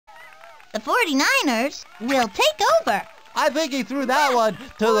The 49ers will take over. I think he threw that one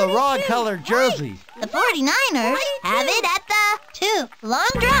to the wrong colored jersey. The 49ers have it at the 2. Long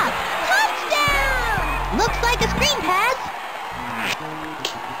drop. Touchdown! Looks like a screen pass.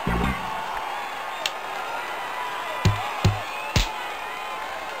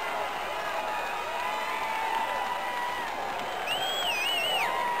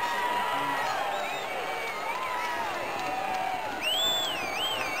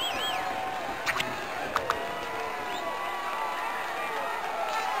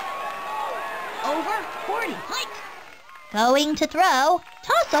 Over 40. Hike. Going to throw.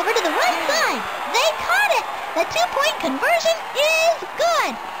 Toss over to the right side. They caught it. The 2-point conversion is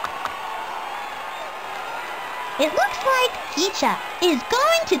good. It looks like Keisha is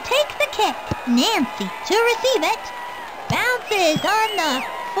going to take the kick. Nancy to receive it. Bounces on the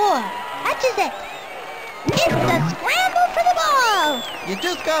 4. Catches it. It's a scramble for the ball. You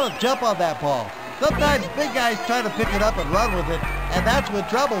just gotta jump on that ball. Sometimes big guys try to pick it up and run with it, and that's when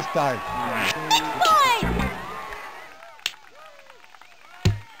trouble starts. 6 points.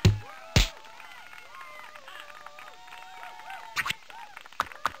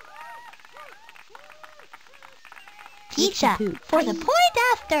 Keisha for the point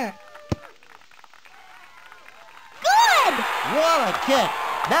after. Good! What a kick!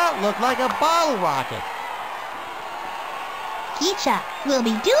 That looked like a bottle rocket. Keisha will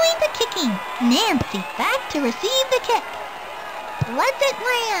be doing the kicking. Nancy back to receive the kick. Lets it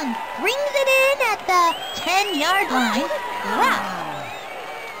land. Brings it in at the 10-yard line. Wow.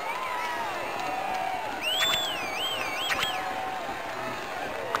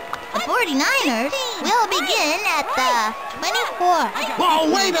 The 49ers will begin at the 24.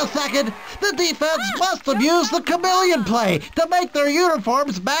 Oh, wait a second! The defense must have used the chameleon play to make their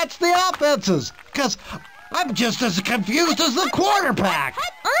uniforms match the offenses. 'Cause I'm just as confused as the quarterback.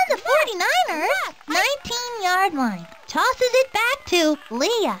 On the 49ers, 19-yard line. Tosses it back to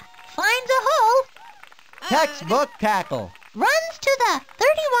Leah. Finds a hole. Textbook tackle. Runs to the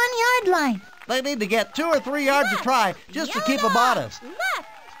 31-yard line. They need to get 2 or 3 yards a try just to keep them honest. Left.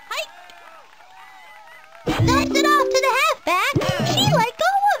 Hike. Dumps it off to the halfback. She let go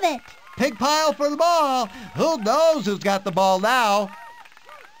of it. Pig pile for the ball. Who knows who's got the ball now?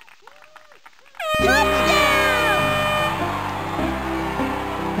 Touchdown!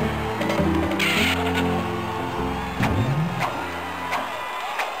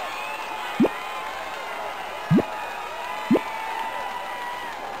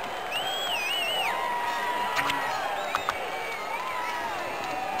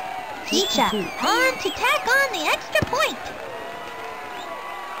 Keisha on to tack on the extra point.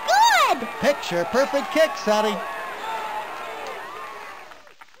 Good! Picture perfect kick, Sonny.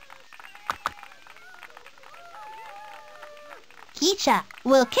 Keisha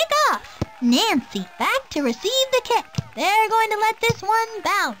will kick off. Nancy back to receive the kick. They're going to let this one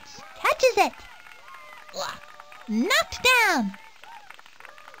bounce. Catches it. Knocked down.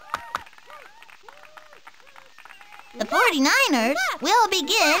 The 49ers will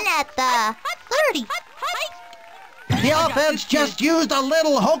begin at the 30. The offense just used a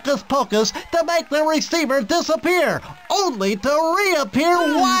little hocus pocus to make the receiver disappear, only to reappear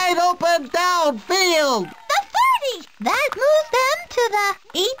wide open downfield. The 30. That moves them to the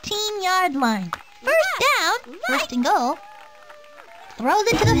 18-yard line. First down, first and goal. Throws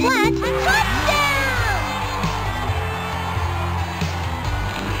it to the flat. Touchdown!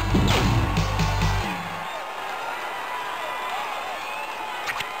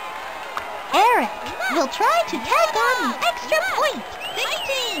 Eric will try to tag on the extra point.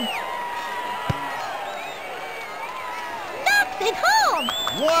 16. Knocks it home.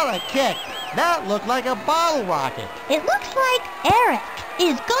 What a kick! That looked like a bottle rocket. It looks like Eric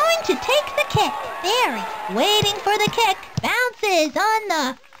is going to take the kick. Barry waiting for the kick. Bounces on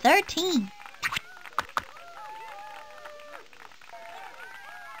the 13.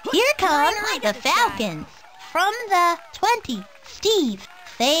 Here come the Falcons. From the 20, Steve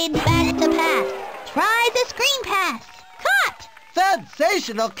fades back to pass. Tries a screen pass. Caught.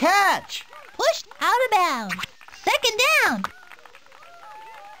 Sensational catch! Pushed out of bounds. Second down.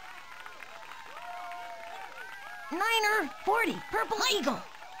 Niner 40. Purple Eagle.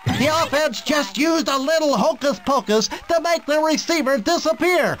 The offense just used a little hocus pocus to make the receiver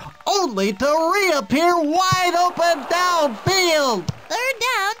disappear, only to reappear wide open downfield. Third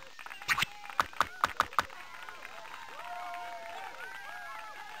down.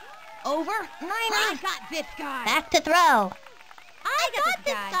 Over. Niner. I got this guy. Back to throw. I got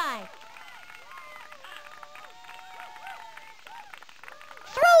this guy.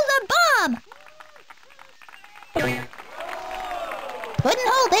 Throws a bomb. Couldn't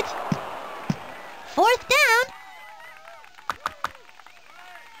hold it. Fourth down.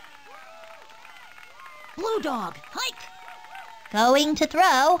 Blue Dog, hike. Going to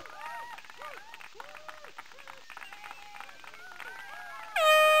throw.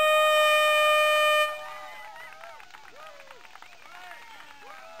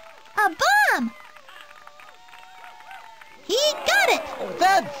 A bomb! He got it!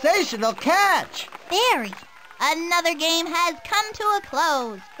 Sensational catch! Barry, another game has come to a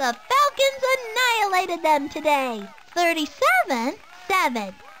close. The Falcons annihilated them today.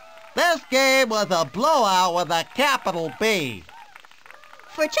 37-7. This game was a blowout with a capital B.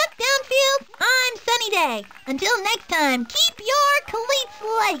 For Chuck Downfield, I'm Sunny Day. Until next time, keep your cleats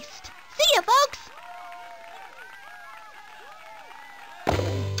laced. See ya, folks!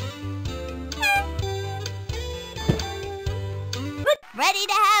 Ready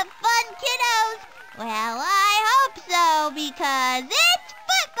to have fun, kiddos? Well, I hope so, because it's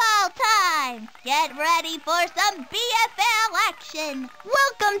football time! Get ready for some BFL action!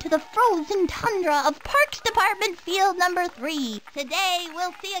 Welcome to the frozen tundra of Parks Department Field number 3. Today,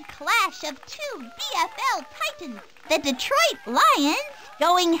 we'll see a clash of two BFL titans, the Detroit Lions,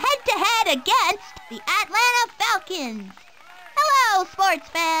 going head-to-head against the Atlanta Falcons. Hello, sports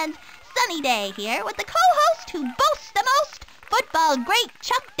fans! Sunny Day here with the co-host who boasts the most, football great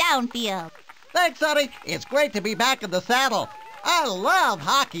Chuck Downfield. Thanks, Sonny. It's great to be back in the saddle. I love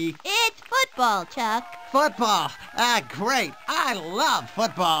hockey. It's football, Chuck. Football. Great. I love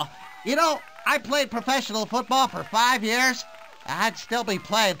football. You know, I played professional football for 5 years. I'd still be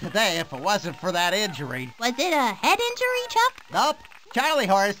playing today if it wasn't for that injury. Was it a head injury, Chuck? Nope. Charlie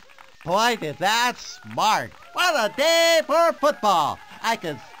horse. Boy, did that smart. What a day for football. I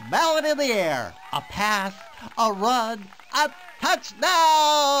could smell it in the air. A pass, a run, a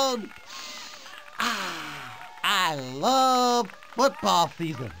touchdown! I love football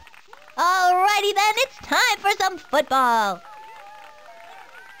season. Alrighty then, it's time for some football.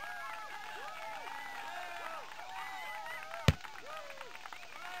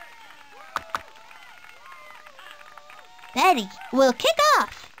 Betty will kick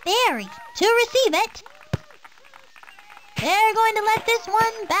off. Barry to receive it. They're going to let this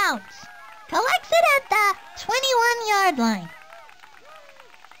one bounce. Collects it at the 21-yard line.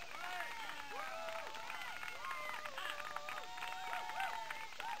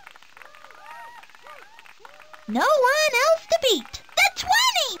 No one else to beat. The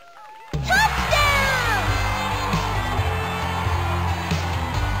 20! Touchdown!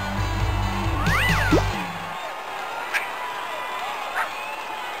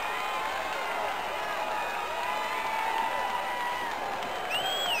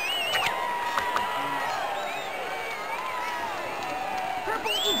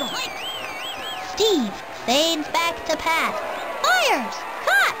 Purple Eagle, hike. Steve fades back to pass. Fires!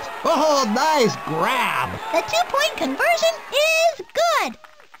 Caught! Oh, nice grab. The 2-point conversion is good.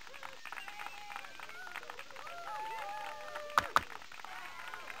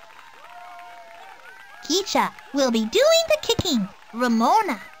 Keisha will be doing the kicking.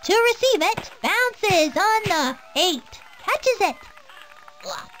 Ramona to receive it. Bounces on the 8. Catches it.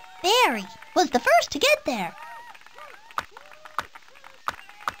 Barry was the first to get there.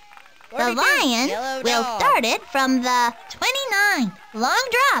 The Lions will start it from the 29. Long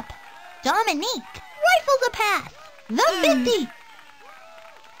drop. Dominique rifles a pass. The 50.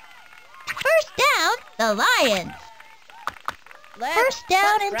 First down, the Lions. First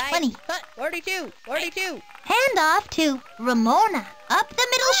down and 20. 42. Handoff to Ramona. Up the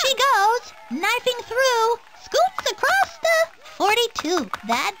middle she goes. Knifing through. Scoots across the 42.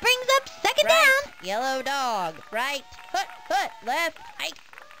 That brings up second down. Yellow dog. Right. Foot. Left. Hike.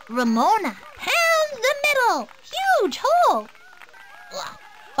 Ramona pounds the middle. Huge hole.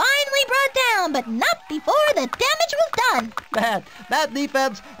 Finally brought down, but not before the damage was done. Man, that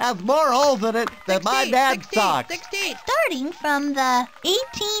defense has more holes in it than my dad's socks. 16. Starting from the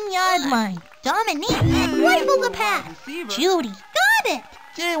 18-yard line, Dominique rifles a pass. Judy got it.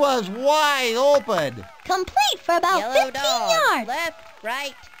 She was wide open. Complete for about Yellow 15 dog. yards. Left.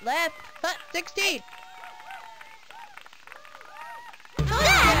 Right. Left. Foot. 16.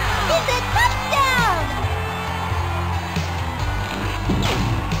 That is a touchdown!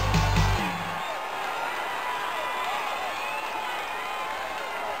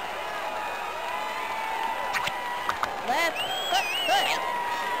 Left. Foot.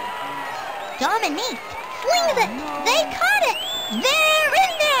 Dominique flings it. They caught it. They're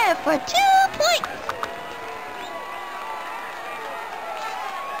in there for 2 points.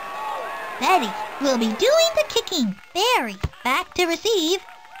 Betty will be doing the kicking. Barry back to receive.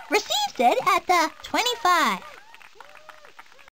 Receives it at the 25.